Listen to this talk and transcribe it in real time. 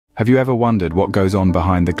Have you ever wondered what goes on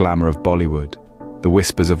behind the glamour of Bollywood? The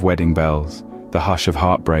whispers of wedding bells, the hush of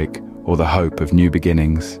heartbreak, or the hope of new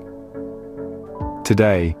beginnings?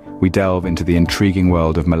 Today, we delve into the intriguing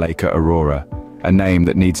world of Malaika Arora, a name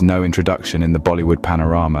that needs no introduction in the Bollywood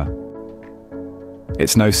panorama.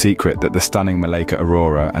 It's no secret that the stunning Malaika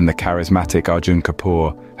Arora and the charismatic Arjun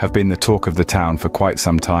Kapoor have been the talk of the town for quite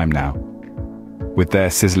some time now. With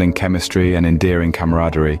their sizzling chemistry and endearing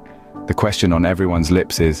camaraderie, the question on everyone's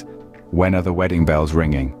lips is, when are the wedding bells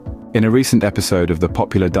ringing? In a recent episode of the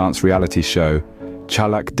popular dance reality show,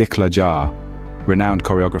 Chalak Dikla Ja, renowned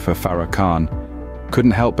choreographer Farah Khan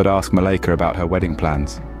couldn't help but ask Malaika about her wedding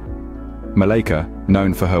plans. Malaika,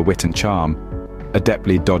 known for her wit and charm,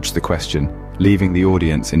 adeptly dodged the question, leaving the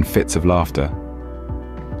audience in fits of laughter.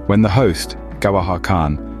 When the host, Farah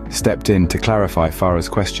Khan, stepped in to clarify Farah's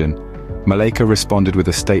question, Malaika responded with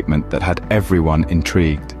a statement that had everyone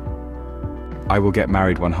intrigued. "I will get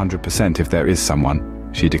married 100% if there is someone,"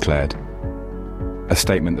 she declared. A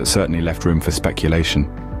statement that certainly left room for speculation.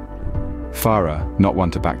 Farah, not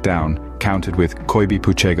one to back down, countered with "Koi bhi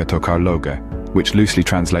puchega to kar loge," which loosely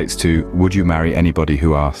translates to "Would you marry anybody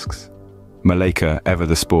who asks?" Malaika, ever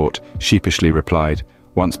the sport, sheepishly replied,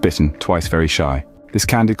 "Once bitten, twice very shy." This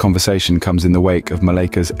candid conversation comes in the wake of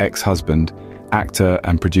Malaika's ex-husband, actor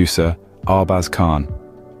and producer Arbaaz Khan,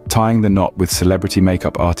 tying the knot with celebrity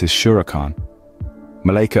makeup artist Farah Khan.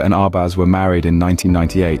 Malaika and Arbaaz were married in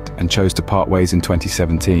 1998 and chose to part ways in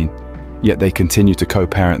 2017, yet they continue to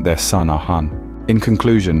co-parent their son Arhan. In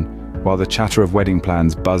conclusion, while the chatter of wedding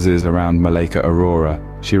plans buzzes around Malaika Arora,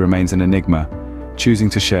 she remains an enigma, choosing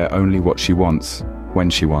to share only what she wants, when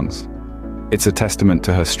she wants. It's a testament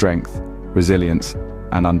to her strength, resilience,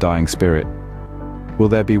 and undying spirit. Will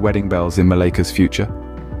there be wedding bells in Malaika's future?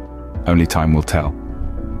 Only time will tell.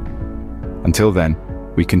 Until then,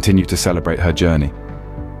 we continue to celebrate her journey,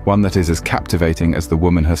 one that is as captivating as the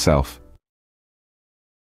woman herself.